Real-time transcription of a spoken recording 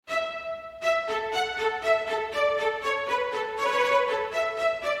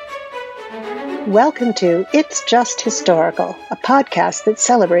Welcome to It's Just Historical, a podcast that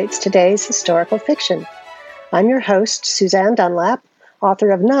celebrates today's historical fiction. I'm your host, Suzanne Dunlap, author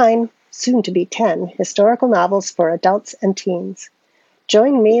of 9, soon to be 10, historical novels for adults and teens.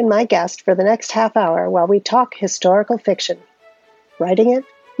 Join me and my guest for the next half hour while we talk historical fiction, writing it,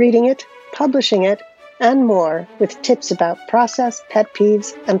 reading it, publishing it, and more, with tips about process, pet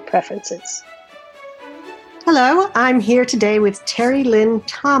peeves, and preferences. Hello, I'm here today with Terry Lynn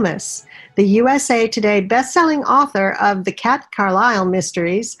Thomas, the USA Today bestselling author of the Kat Carlisle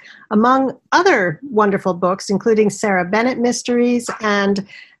Mysteries, among other wonderful books, including Sarah Bennett Mysteries, and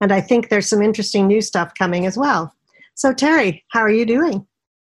I think there's some interesting new stuff coming as well. So Terry, how are you doing?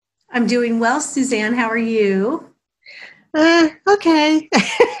 I'm doing well, Suzanne. How are you? Okay.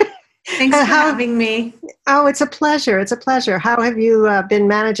 Thanks for having me. Oh, it's a pleasure. It's a pleasure. How have you been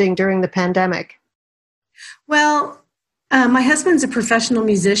managing during the pandemic? Well, my husband's a professional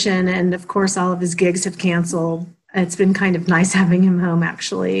musician, and of course, all of his gigs have canceled. It's been kind of nice having him home,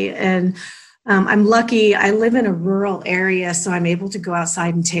 actually. And I'm lucky. I live in a rural area, so I'm able to go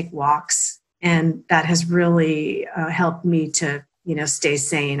outside and take walks. And that has really helped me to, stay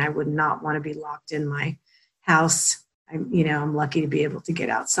sane. I would not want to be locked in my house. I'm lucky to be able to get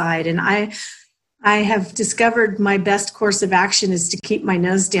outside. And I have discovered my best course of action is to keep my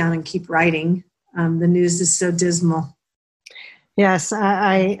nose down and keep writing. The news is so dismal. Yes,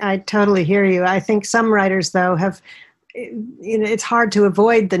 I totally hear you. I think some writers, though, have, it's hard to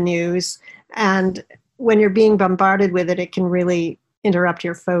avoid the news. And when you're being bombarded with it, it can really interrupt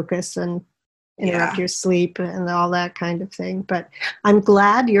your focus and interrupt your sleep and all that kind of thing. But I'm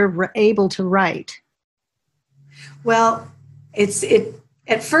glad you're able to write. Well,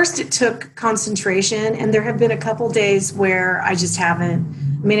 at first it took concentration, and there have been a couple days where I just haven't.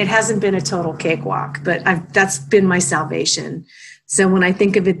 It hasn't been a total cakewalk, but that's been my salvation. So when I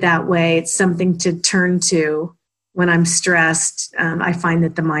think of it that way, it's something to turn to when I'm stressed. I find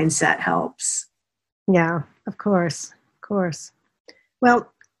that the mindset helps. Yeah, of course.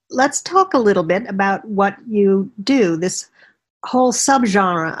 Well, let's talk a little bit about what you do, this whole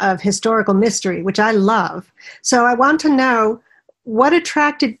subgenre of historical mystery, which I love. So I want to know, what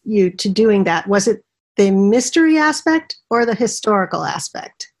attracted you to doing that? Was it the mystery aspect or the historical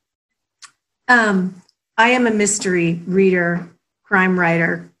aspect? I am a mystery reader, crime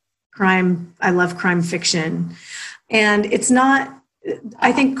writer, I love crime fiction. And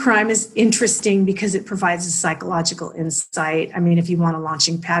I think crime is interesting because it provides a psychological insight. If you want a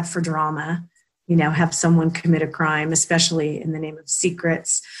launching pad for drama, have someone commit a crime, especially in the name of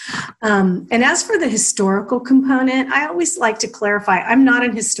secrets. And as for the historical component, I always like to clarify, I'm not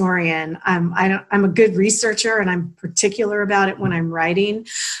an historian. I'm a good researcher, and I'm particular about it when I'm writing.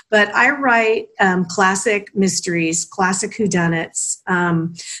 But I write classic mysteries, classic whodunits.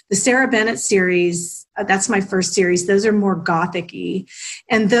 The Sarah Bennett series, that's my first series. Those are more gothic-y.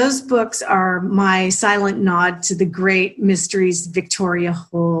 And those books are my silent nod to the great mysteries, Victoria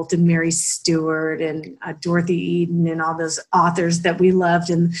Holt and Mary Stewart and Dorothy Eden and all those authors that we loved.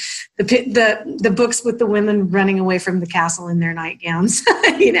 And the books with the women running away from the castle in their nightgowns.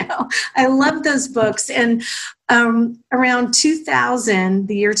 I love those books. And around 2000,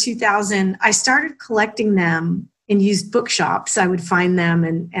 the year 2000, I started collecting them in used bookshops. I would find them,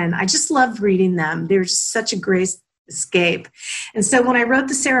 and I just loved reading them. They were just such a great escape. And so when I wrote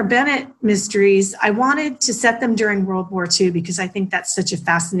the Sarah Bennett mysteries, I wanted to set them during World War II because I think that's such a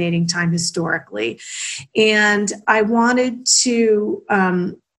fascinating time historically. And I wanted to,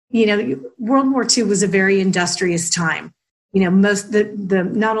 World War II was a very industrious time.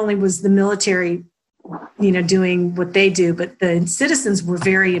 Not only was the military doing what they do, but the citizens were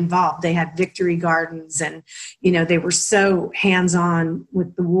very involved. They had victory gardens, and, they were so hands-on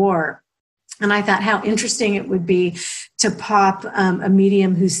with the war. And I thought how interesting it would be to pop a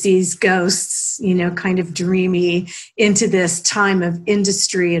medium who sees ghosts, kind of dreamy, into this time of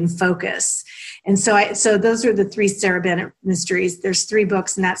industry and focus. And so those are the 3 Sarah Bennett mysteries. There's 3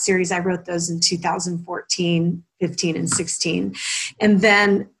 books in that series. I wrote those in 2014, 15, and 16. And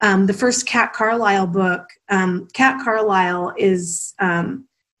then the first Kat Carlisle book, Kat Carlisle is,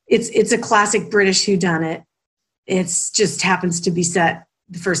 it's a classic British whodunit. It's just happens to be set,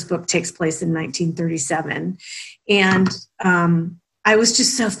 the first book takes place in 1937. And I was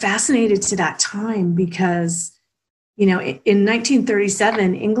just so fascinated to that time because, in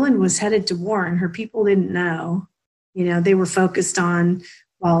 1937, England was headed to war and her people didn't know. They were focused on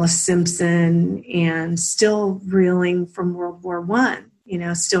Wallace Simpson and still reeling from World War I,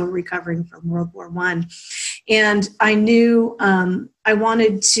 still recovering from World War I. And I knew I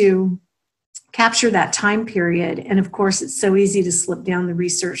wanted to capture that time period. And of course, it's so easy to slip down the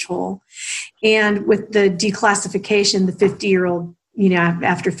research hole. And with the declassification, the 50-year-old,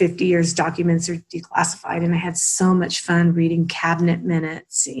 after 50 years, documents are declassified. And I had so much fun reading cabinet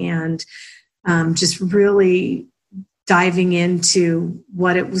minutes and just really diving into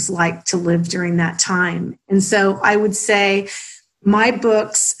what it was like to live during that time. And so I would say my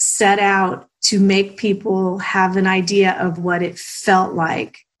books set out to make people have an idea of what it felt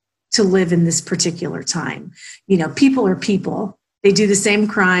like to live in this particular time. People are people. They do the same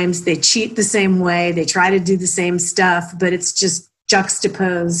crimes. They cheat the same way. They try to do the same stuff, but it's just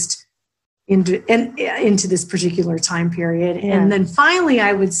juxtaposed into this particular time period. Yeah. And then finally,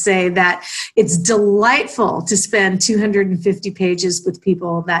 I would say that it's delightful to spend 250 pages with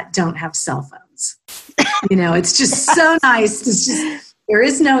people that don't have cell phones. It's just so nice. It's just, there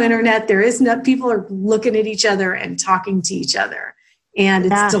is no internet. People are looking at each other and talking to each other. And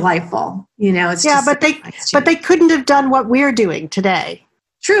it's delightful. It's just but they couldn't have done what we're doing today.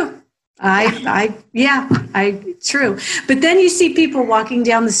 True. True. But then you see people walking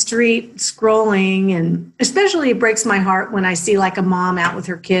down the street scrolling, and especially it breaks my heart when I see like a mom out with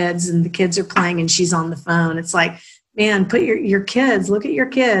her kids and the kids are playing and she's on the phone. It's like, man, put your kids, look at your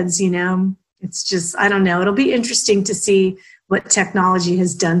kids, It's just, I don't know. It'll be interesting to see what technology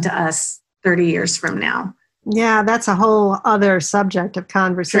has done to us 30 years from now. Yeah, that's a whole other subject of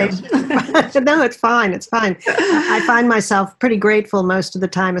conversation. No, it's fine. It's fine. I find myself pretty grateful most of the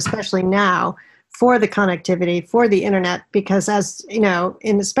time, especially now, for the connectivity, for the internet, because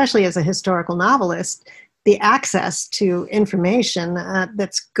especially as a historical novelist, the access to information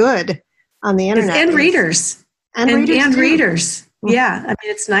that's good on the internet. And readers. And readers. Yeah. I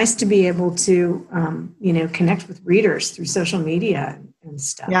mean, it's nice to be able to, connect with readers through social media and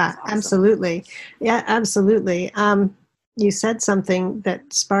stuff. Yeah, awesome. Absolutely. Yeah, absolutely. You said something that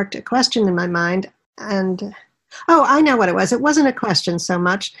sparked a question in my mind. And, I know what it was. It wasn't a question so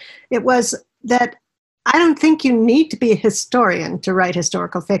much. It was that I don't think you need to be a historian to write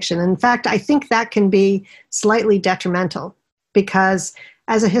historical fiction. In fact, I think that can be slightly detrimental because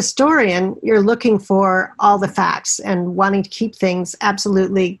as a historian, you're looking for all the facts and wanting to keep things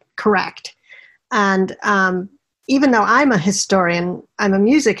absolutely correct. And even though I'm a historian, I'm a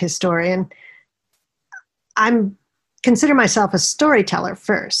music historian, consider myself a storyteller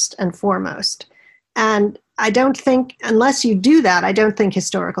first and foremost. And I don't think, unless you do that, I don't think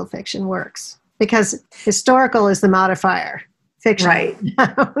historical fiction works because historical is the modifier. Fiction. Right.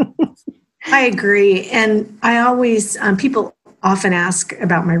 I agree. And I always, people often ask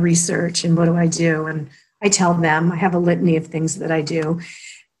about my research and what do I do? And I tell them I have a litany of things that I do.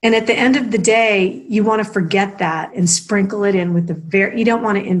 And at the end of the day, you want to forget that and sprinkle it in with you don't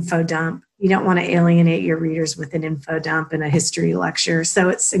want to info dump. You don't want to alienate your readers with an info dump and a history lecture. So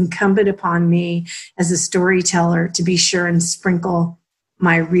it's incumbent upon me as a storyteller to be sure and sprinkle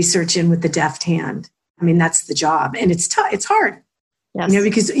my research in with the deft hand. I mean, that's the job. And it's hard, yes.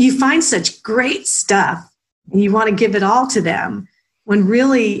 Because you find such great stuff and you want to give it all to them when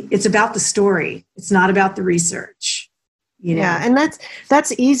really it's about the story. It's not about the research. Yeah, and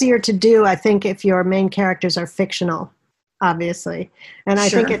that's easier to do, I think, if your main characters are fictional, obviously. And I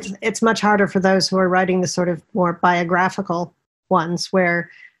think it's much harder for those who are writing the sort of more biographical ones where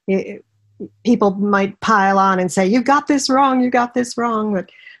people might pile on and say, you got this wrong.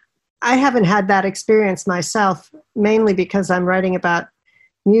 But I haven't had that experience myself, mainly because I'm writing about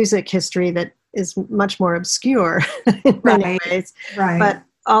music history that is much more obscure in many ways. Right. But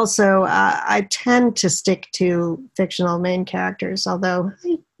also, I tend to stick to fictional main characters, although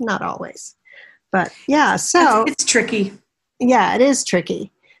not always. But yeah, so it's tricky. Yeah, it is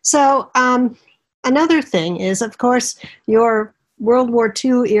tricky. So another thing is, of course, your World War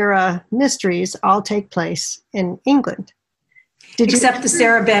II era mysteries all take place in England. Except the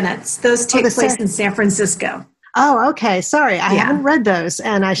Sarah Bennett's. Those take place in San Francisco. Oh, okay. Sorry. I haven't read those,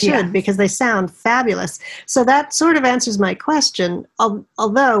 and I should because they sound fabulous. So that sort of answers my question.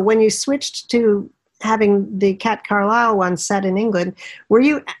 Although when you switched to having the Cat Carlyle one set in England, were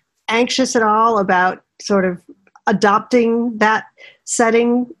you anxious at all about sort of adopting that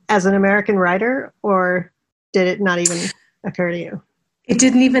setting as an American writer, or did it not even occur to you? It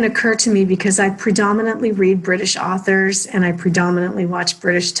didn't even occur to me because I predominantly read British authors and I predominantly watch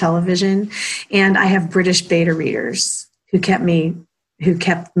British television, and I have British beta readers who kept me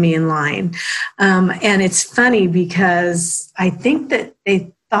in line. And it's funny because I think that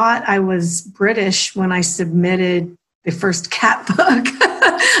they thought I was British when I submitted the first Cat book.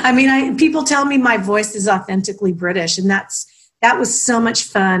 I mean, people tell me my voice is authentically British, and that was so much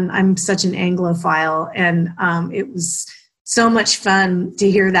fun. I'm such an Anglophile, and it was so much fun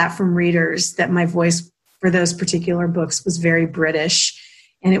to hear that from readers, that my voice for those particular books was very British.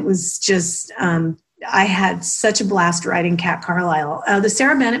 And it was just, I had such a blast writing Cat Carlisle. The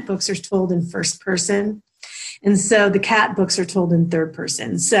Sarah Bennett books are told in first person. And so the Cat books are told in third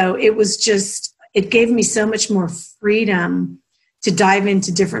person. So it was just, it gave me so much more freedom to dive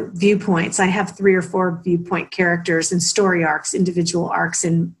into different viewpoints. I have 3 or 4 viewpoint characters and story arcs, individual arcs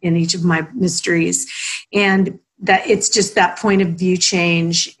in each of my mysteries. And that it's just that point of view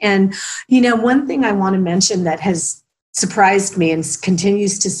change. And, one thing I want to mention that has surprised me and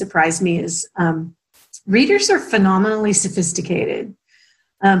continues to surprise me is readers are phenomenally sophisticated.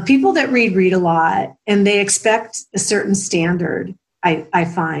 People that read a lot, and they expect a certain standard, I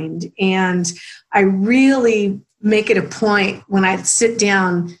find. And I really make it a point when I sit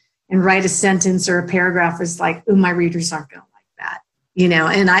down and write a sentence or a paragraph is like, oh, my readers aren't going to like that,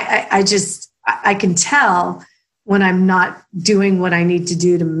 and I can tell when I'm not doing what I need to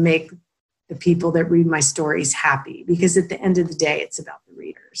do to make the people that read my stories happy, because at the end of the day, it's about the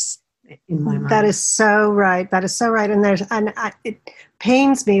readers in my mind. That is so right. That is so right. And it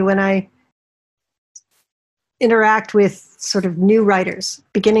pains me when I interact with sort of new writers,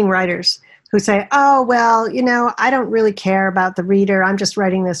 beginning writers, who say, oh, well, I don't really care about the reader. I'm just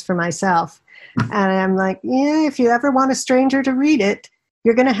writing this for myself. And I'm like, yeah, if you ever want a stranger to read it,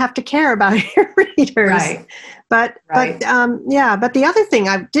 you're going to have to care about your readers. Right. But the other thing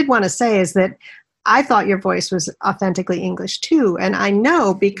I did want to say is that I thought your voice was authentically English too. And I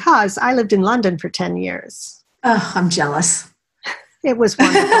know because I lived in London for 10 years. Oh, I'm jealous. It was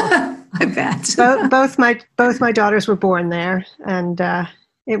wonderful. I bet. both my daughters were born there. And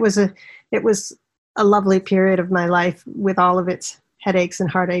it was a lovely period of my life with all of its headaches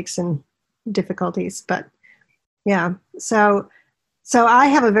and heartaches and difficulties. But yeah, so I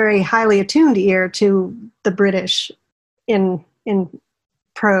have a very highly attuned ear to the British in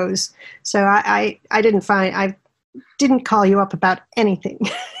prose. So I didn't call you up about anything.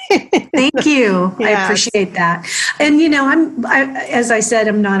 Thank you. Yes. I appreciate that. And as I said,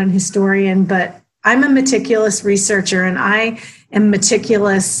 I'm not an historian, but I'm a meticulous researcher, and I am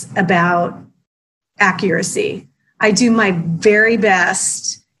meticulous about accuracy. I do my very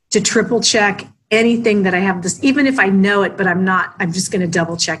best to triple check anything that I have this, even if I know it, but I'm just going to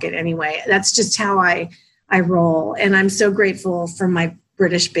double check it anyway. That's just how I roll. And I'm so grateful for my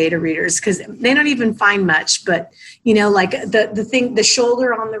British beta readers, because they don't even find much, but like the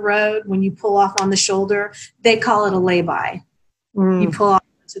shoulder on the road, when you pull off on the shoulder, they call it a lay-by. You pull off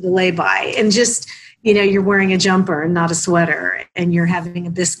to the lay-by, and just, you're wearing a jumper and not a sweater, and you're having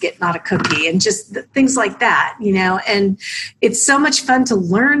a biscuit, not a cookie, and just things like that, and it's so much fun to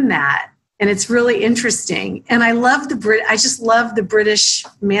learn that. And it's really interesting. And I love I just love the British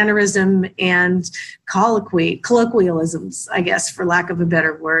mannerism and colloquialisms, I guess, for lack of a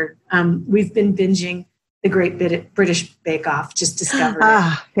better word. We've been binging the Great British Bake Off, just discovered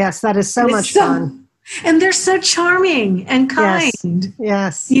it. Yes, that is so much fun. And they're so charming and kind.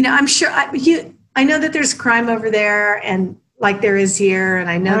 Yes. I'm sure, I know that there's crime over there, and like there is here, and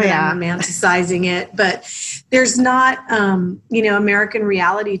I know I'm romanticizing it, but there's not, American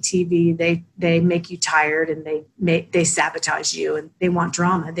reality TV. They make you tired, and they sabotage you, and they want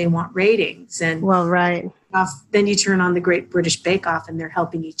drama, they want ratings, and then you turn on the Great British Bake Off, and they're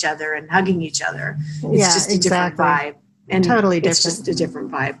helping each other and hugging each other. It's just a different vibe, and totally different. It's just a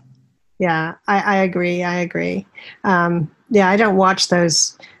different vibe. Yeah, I agree. I don't watch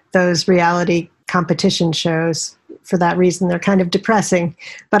those reality competition shows. For that reason, they're kind of depressing.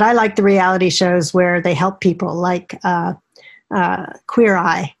 But I like the reality shows where they help people, like Queer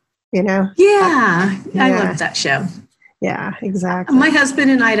Eye, Yeah, I love that show. Yeah, exactly. My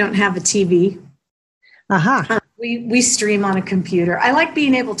husband and I don't have a TV. Uh-huh. We stream on a computer. I like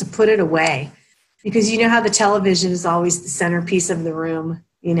being able to put it away, because how the television is always the centerpiece of the room.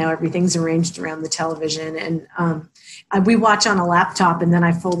 Everything's arranged around the television, and we watch on a laptop, and then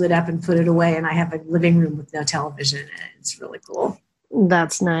I fold it up and put it away, and I have a living room with no television in it. It's really cool.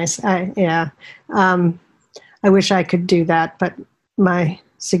 That's nice. I wish I could do that, but my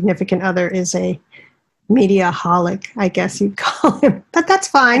significant other is a mediaholic, I guess you'd call him. But that's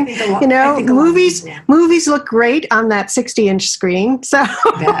fine. Movies look great on that 60-inch screen. So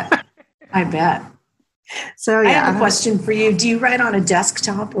I bet. So I have a question for you. Do you write on a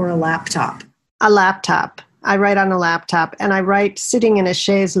desktop or a laptop? A laptop. I write on a laptop, and I write sitting in a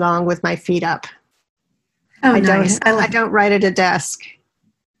chaise longue with my feet up. Oh, nice. I don't write at a desk.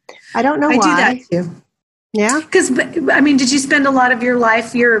 I don't know why. I do that too. Yeah? Because, did you spend a lot of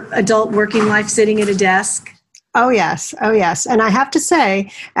your adult working life sitting at a desk? Oh, yes. And I have to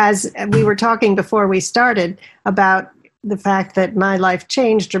say, as we were talking before we started about the fact that my life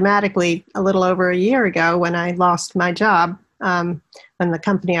changed dramatically a little over a year ago when I lost my job, when the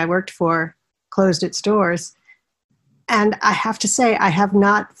company I worked for closed its doors. And I have to say, I have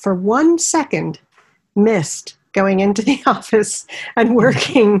not for 1 second missed going into the office and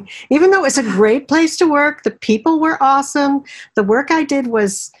working, even though it was a great place to work. The people were awesome. The work I did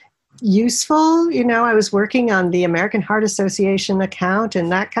was useful. You know, I was working on the American Heart Association account and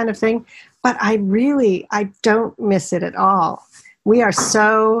that kind of thing. But I don't miss it at all. We are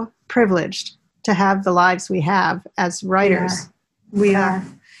so privileged to have the lives we have as writers. We are.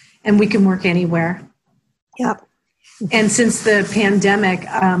 And we can work anywhere. Yep. And since the pandemic,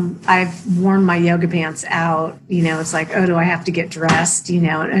 I've worn my yoga pants out. You know, it's like, oh, do I have to get dressed? You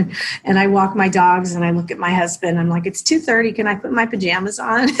know, and I walk my dogs and I look at my husband. I'm like, it's 2:30. Can I put my pajamas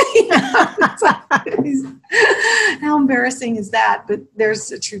on? You know, it's like, how embarrassing is that? But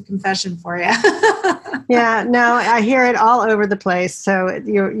there's a true confession for you. Yeah, no, I hear it all over the place. So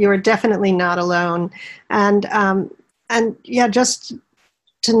you're definitely not alone. And yeah, just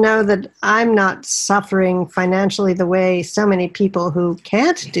to know that I'm not suffering financially the way so many people who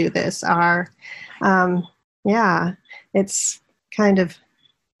can't do this are, it's kind of,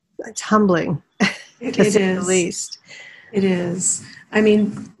 it's humbling, to say the least. It is. I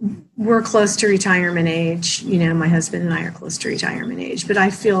mean, we're close to retirement age. You know, my husband and I are close to retirement age. But I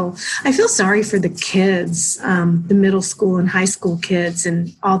feel sorry for the kids, the middle school and high school kids,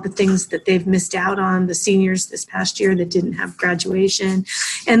 and all the things that they've missed out on. The seniors this past year that didn't have graduation,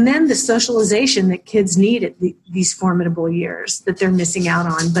 and then the socialization that kids need at these formidable years that they're missing out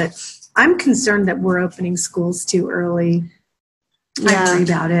on. But I'm concerned that we're opening schools too early. I worry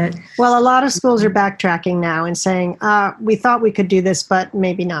about it. Well, a lot of schools are backtracking now and saying, we thought we could do this, but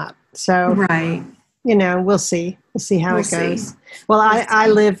maybe not. So, right. You know, we'll see. We'll see how it goes. Well, I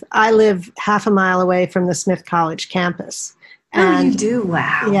live half a mile away from the Smith College campus. And you do?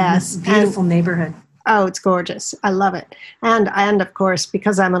 Wow. Yes. Beautiful neighborhood. Oh, it's gorgeous. I love it. And of course,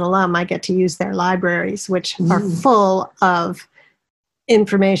 because I'm an alum, I get to use their libraries, which are full of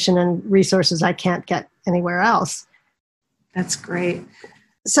information and resources I can't get anywhere else. That's great.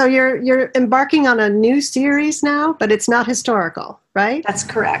 So you're embarking on a new series now, but it's not historical, right? That's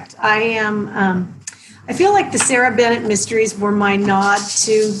correct. I am. I feel like the Sarah Bennett mysteries were my nod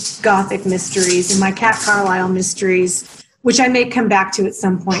to Gothic mysteries, and my Kat Carlisle mysteries, which I may come back to at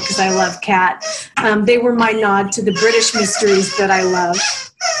some point because I love Kat. They were my nod to the British mysteries that I love.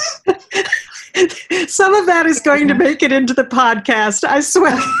 Some of that is going to make it into the podcast, I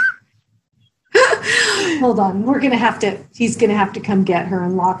swear. Hold on. He's going to have to come get her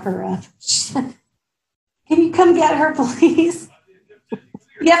and lock her up. Can you come get her, please?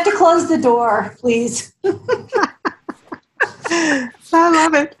 You have to close the door, please. I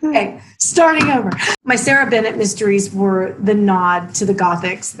love it. Okay, starting over. My Sarah Bennett mysteries were the nod to the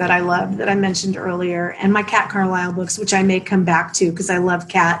Gothics that I loved, that I mentioned earlier, and my Kat Carlisle books, which I may come back to because I love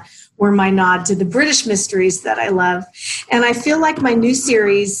Kat, were my nod to the British mysteries that I love. And I feel like my new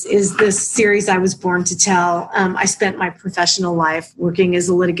series is this series I was born to tell. I spent my professional life working as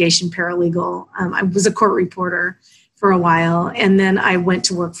a litigation paralegal. I was a court reporter for a while, and then I went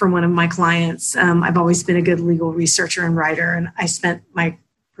to work for one of my clients. I've always been a good legal researcher and writer, and I spent my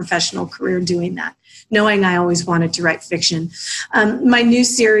professional career doing that, knowing I always wanted to write fiction. My new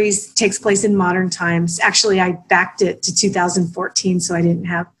series takes place in modern times. Actually, I backed it to 2014, so I didn't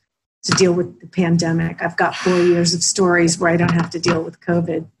have to deal with the pandemic. I've got 4 years of stories where I don't have to deal with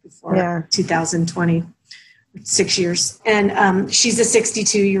COVID before 2020, 6 years. And she's a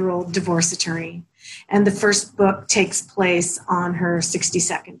 62-year-old divorce attorney. And the first book takes place on her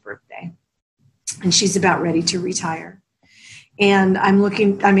 62nd birthday. And she's about ready to retire. And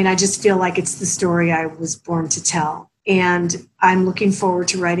I just feel like it's the story I was born to tell. And I'm looking forward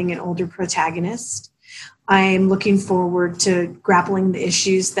to writing an older protagonist. I'm looking forward to grappling the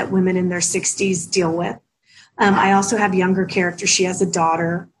issues that women in their 60s deal with. I also have younger characters. She has a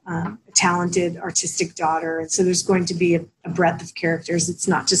daughter, a talented, artistic daughter. And so there's going to be a breadth of characters. It's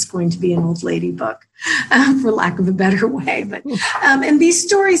not just going to be an old lady book, for lack of a better way. But and these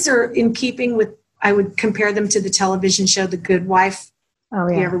stories are in keeping with, I would compare them to the television show The Good Wife. Oh,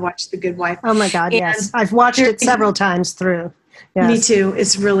 yeah. Have you ever watched The Good Wife? Oh, my God, yes. I've watched it several times through. Yes. Me too.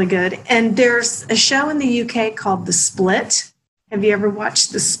 It's really good. And there's a show in the UK called The Split. Have you ever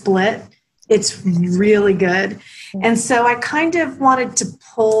watched The Split? It's really good. And so I kind of wanted to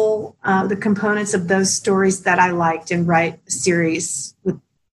pull the components of those stories that I liked and write a series with,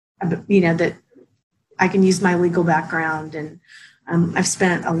 that I can use my legal background. And I've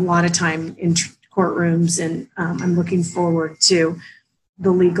spent a lot of time in courtrooms, and I'm looking forward to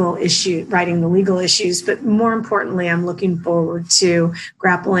the legal issue, writing the legal issues, but more importantly, I'm looking forward to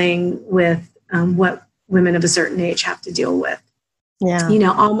grappling with what women of a certain age have to deal with. Yeah. You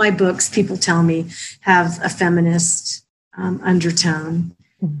know, all my books, people tell me, have a feminist undertone.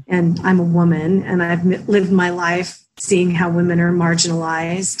 And I'm a woman, and I've lived my life seeing how women are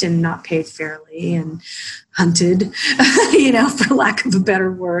marginalized and not paid fairly and hunted, you know, for lack of a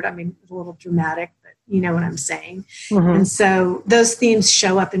better word. I mean, it's a little dramatic, but you know what I'm saying. Mm-hmm. And so those themes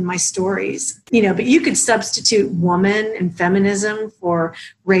show up in my stories, you know, but you could substitute woman and feminism for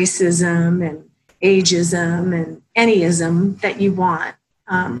racism and ageism and anyism that you want.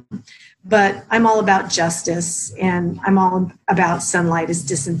 But I'm all about justice, and I'm all about sunlight as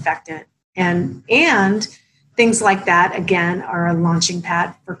disinfectant. And things like that, again, are a launching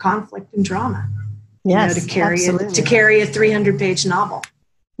pad for conflict and drama. Yes, you know, to carry a 300-page novel.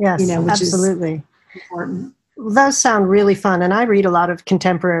 Yes, you know, which absolutely. Is important. Those sound really fun, and I read a lot of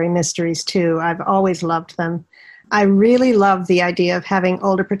contemporary mysteries too. I've always loved them. I really love the idea of having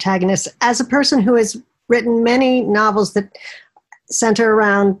older protagonists. As a person who has written many novels that center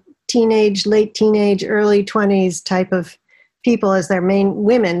around teenage, late teenage, early 20s type of people as their main,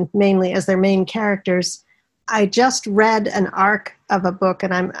 women mainly as their main characters, I just read an arc of a book,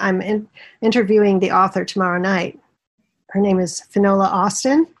 and I'm interviewing the author tomorrow night. Her name is Finola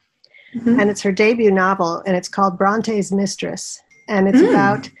Austin, and it's her debut novel, and it's called Bronte's Mistress. And it's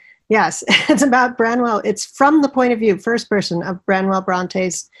about, yes, it's about Branwell. It's from the point of view, first person, of Branwell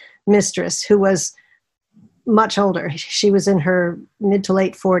Bronte's mistress, who was much older. She was in her mid to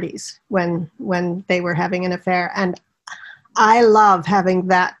late 40s when they were having an affair. And I love having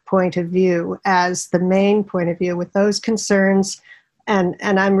that point of view as the main point of view with those concerns. And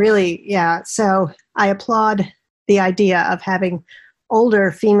I'm really, so I applaud the idea of having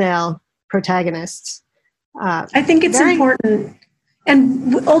older female protagonists. I think it's important.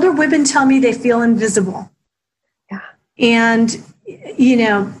 And older women tell me they feel invisible. Yeah. And, you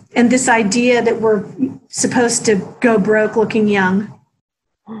know, and this idea that we're supposed to go broke looking young.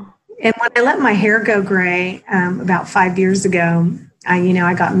 And when I let my hair go gray about 5 years ago,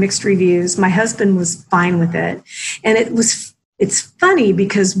 I got mixed reviews. My husband was fine with it. And it's funny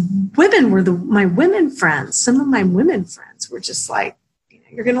because women were my women friends. Some of my women friends were just like,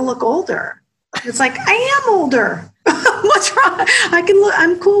 you're going to look older. It's like, I am older. What's wrong? I can look,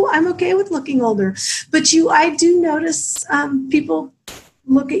 I'm cool. I'm okay with looking older. But I do notice people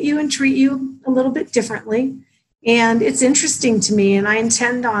look at you and treat you a little bit differently. And it's interesting to me. And I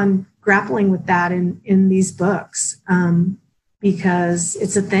intend on grappling with that in these books because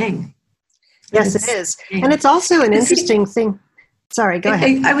it's a thing. Yes, it is. And it's also an interesting thing. Sorry, go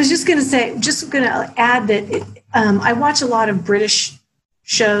ahead. I was just going to add that I watch a lot of British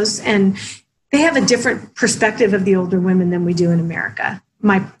shows, and they have a different perspective of the older women than we do in America.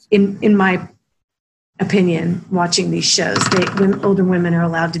 In my opinion, watching these shows, older women are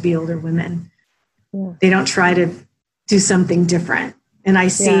allowed to be older women. Yeah. They don't try to do something different. And I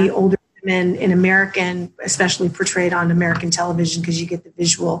see older women in American, especially portrayed on American television, because you get the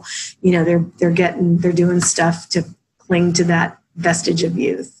visual. You know, they're doing stuff to cling to that vestige of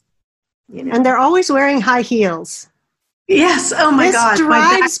youth. You know, and they're always wearing high heels. Yes. Oh my God. This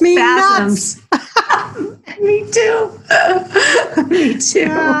drives me nuts. Me too. Me too.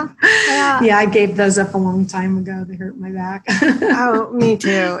 Yeah, I gave those up a long time ago. They hurt my back. Oh, me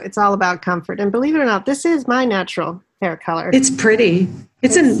too. It's all about comfort. And believe it or not, this is my natural hair color. It's pretty.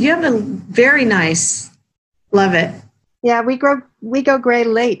 You have a very nice. Love it. Yeah, we go gray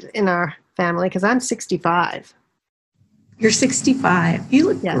late in our family because I'm 65. You're 65.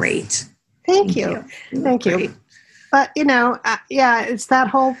 You look great. Thank you. Thank you. But, it's that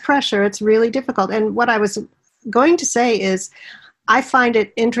whole pressure. It's really difficult. And what I was going to say is I find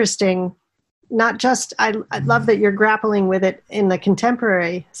it interesting, not just, I love that you're grappling with it in the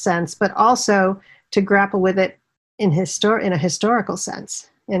contemporary sense, but also to grapple with it in a historical sense,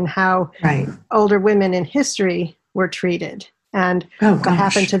 in how older women in history were treated and what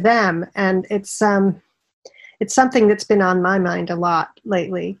happened to them. And it's something that's been on my mind a lot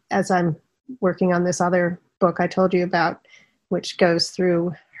lately as I'm working on this other book I told you about, which goes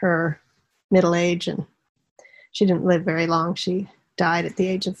through her middle age, and she didn't live very long. She died at the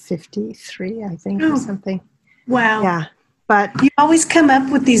age of 53, I think, or something. Wow. Yeah. But you always come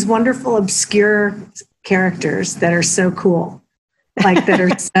up with these wonderful, obscure characters that are so cool. Like that are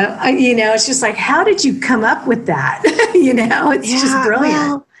so, it's just like, how did you come up with that? It's just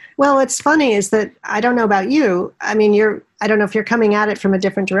brilliant. Well, what's funny is that I don't know about you. I mean, I don't know if you're coming at it from a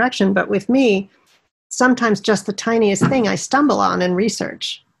different direction, but with me, sometimes just the tiniest thing I stumble on in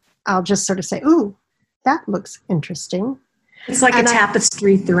research, I'll just sort of say, ooh, that looks interesting. It's like a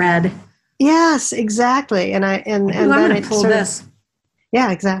tapestry thread. Yes, exactly. And I'm then going it to pull this.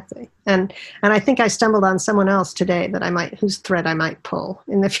 Yeah, exactly. And I think I stumbled on someone else today whose thread I might pull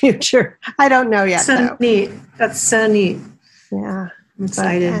in the future. I don't know yet. So neat. That's so neat. Yeah, I'm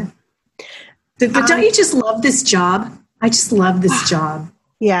excited. But don't you just love this job? I just love this job.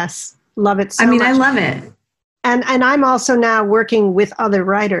 Yes, love it so much. I love it. And I'm also now working with other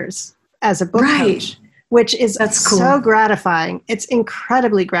writers as a book coach, which is so gratifying. It's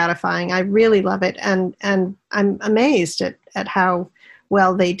incredibly gratifying. I really love it. And I'm amazed at how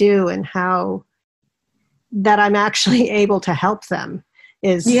well they do and how that I'm actually able to help them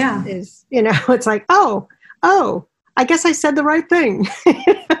is, it's like, oh, I guess I said the right thing.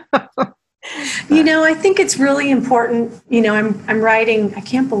 I think it's really important. I'm writing, I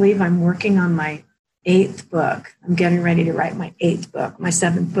can't believe I'm working on my 8th book. I'm getting ready to write my 8th book. My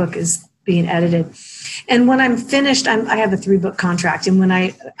 7th book is being edited. And when I'm finished, I have a 3-book contract. And when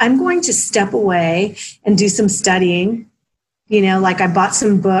I'm going to step away and do some studying, like I bought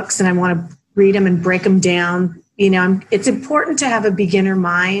some books and I want to read them and break them down. It's important to have a beginner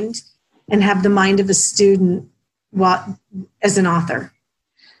mind and have the mind of a student as an author.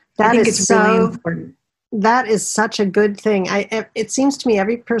 I think it's really important. That is such a good thing. It seems to me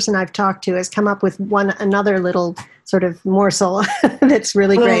every person I've talked to has come up with another little sort of morsel that's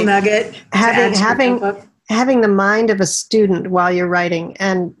really great. Nugget. Having the mind of a student while you're writing,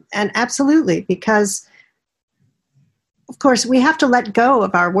 and absolutely, because of course we have to let go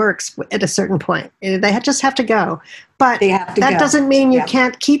of our works at a certain point. They just have to go, but that doesn't mean you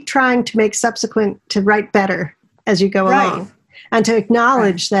can't keep trying to write better as you go along, and to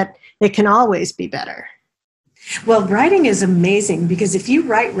acknowledge that it can always be better. Well, writing is amazing because if you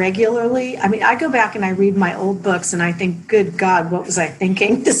write regularly, I go back and I read my old books and I think, good God, what was I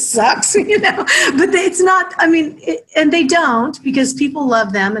thinking? This sucks, but it's not, and they don't, because people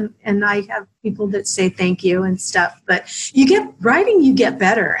love them. And I have people that say thank you and stuff, but you get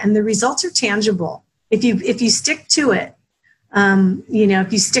better and the results are tangible. If you stick to it,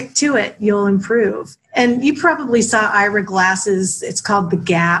 if you stick to it, you'll improve. And you probably saw Ira Glass's, it's called The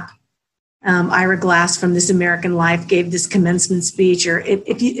Gap. Ira Glass from This American Life gave this commencement speech, or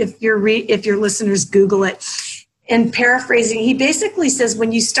if your listeners Google it, and paraphrasing, he basically says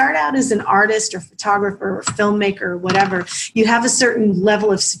when you start out as an artist or photographer or filmmaker or whatever, you have a certain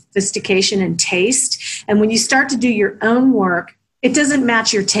level of sophistication and taste. And when you start to do your own work, it doesn't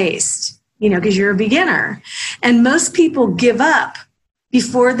match your taste, because you're a beginner. And most people give up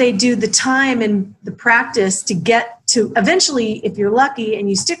before they do the time and the practice to get to eventually, if you're lucky and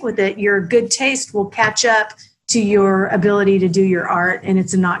you stick with it, your good taste will catch up to your ability to do your art, and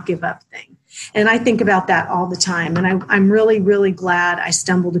it's a not give up thing. And I think about that all the time. And I'm really, really glad I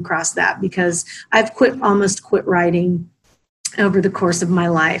stumbled across that, because I've almost quit writing over the course of my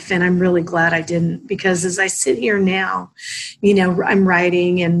life. And I'm really glad I didn't, because as I sit here now, I'm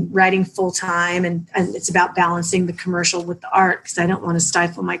writing full time, and it's about balancing the commercial with the art, because I don't want to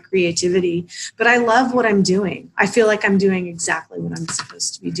stifle my creativity, but I love what I'm doing. I feel like I'm doing exactly what I'm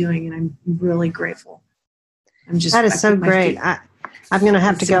supposed to be doing. And I'm really grateful. That is so great. I'm going to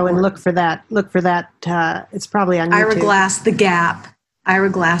have to go and look for that. It's probably on YouTube. Ira Glass, The Gap. Ira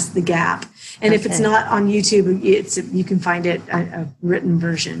Glass, The Gap. And if it's not on YouTube, you can find it, a written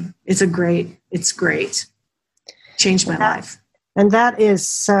version. It's great. Changed my life. And that is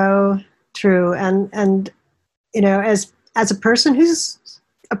so true. And as a person who's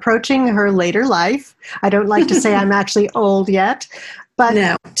approaching her later life, I don't like to say I'm actually old yet, but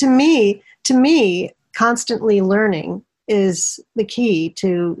no. to me, constantly learning is the key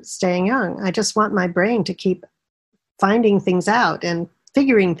to staying young. I just want my brain to keep finding things out and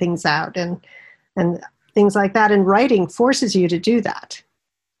figuring things out and things like that. And writing forces you to do that.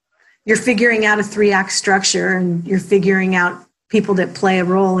 You're figuring out a 3-act structure, and you're figuring out people that play a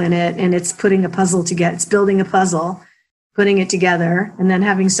role in it, and it's putting a puzzle together. It's building a puzzle, putting it together, and then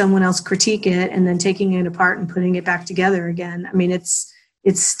having someone else critique it, and then taking it apart and putting it back together again. It's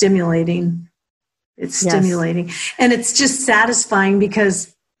stimulating. It's stimulating. Yes. And it's just satisfying,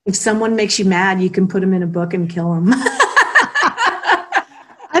 because if someone makes you mad, you can put them in a book and kill them.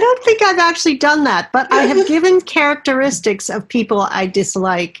 I don't think I've actually done that, but I have given characteristics of people I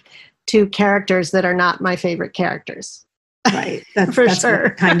dislike to characters that are not my favorite characters. Right. That's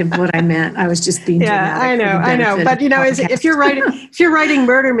sure. Kind of what I meant. I was just being dramatic. I know. But if you're writing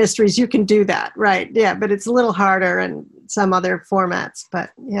murder mysteries, you can do that, right? Yeah, but it's a little harder in some other formats.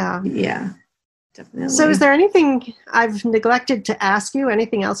 But yeah. Yeah. Definitely. So is there anything I've neglected to ask you?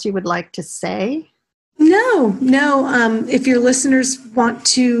 Anything else you would like to say? No. If your listeners want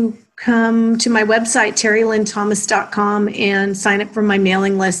to come to my website, terrylynthomas.com, and sign up for my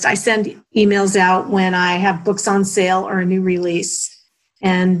mailing list. I send emails out when I have books on sale or a new release.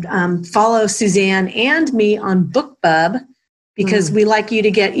 And follow Suzanne and me on BookBub, because we like you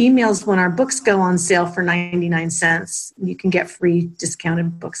to get emails when our books go on sale for 99 cents. You can get free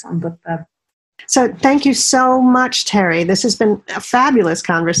discounted books on BookBub. So thank you so much, Terry. This has been a fabulous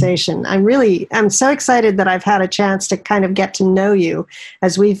conversation. I'm so excited that I've had a chance to kind of get to know you,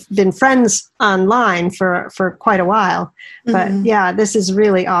 as we've been friends online for quite a while. But yeah, this is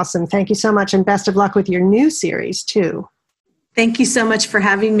really awesome. Thank you so much, and best of luck with your new series too. Thank you so much for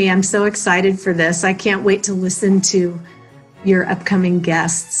having me. I'm so excited for this. I can't wait to listen to your upcoming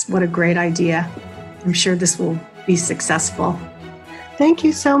guests. What a great idea. I'm sure this will be successful. Thank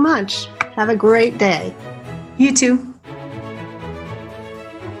you so much. Have a great day. You too.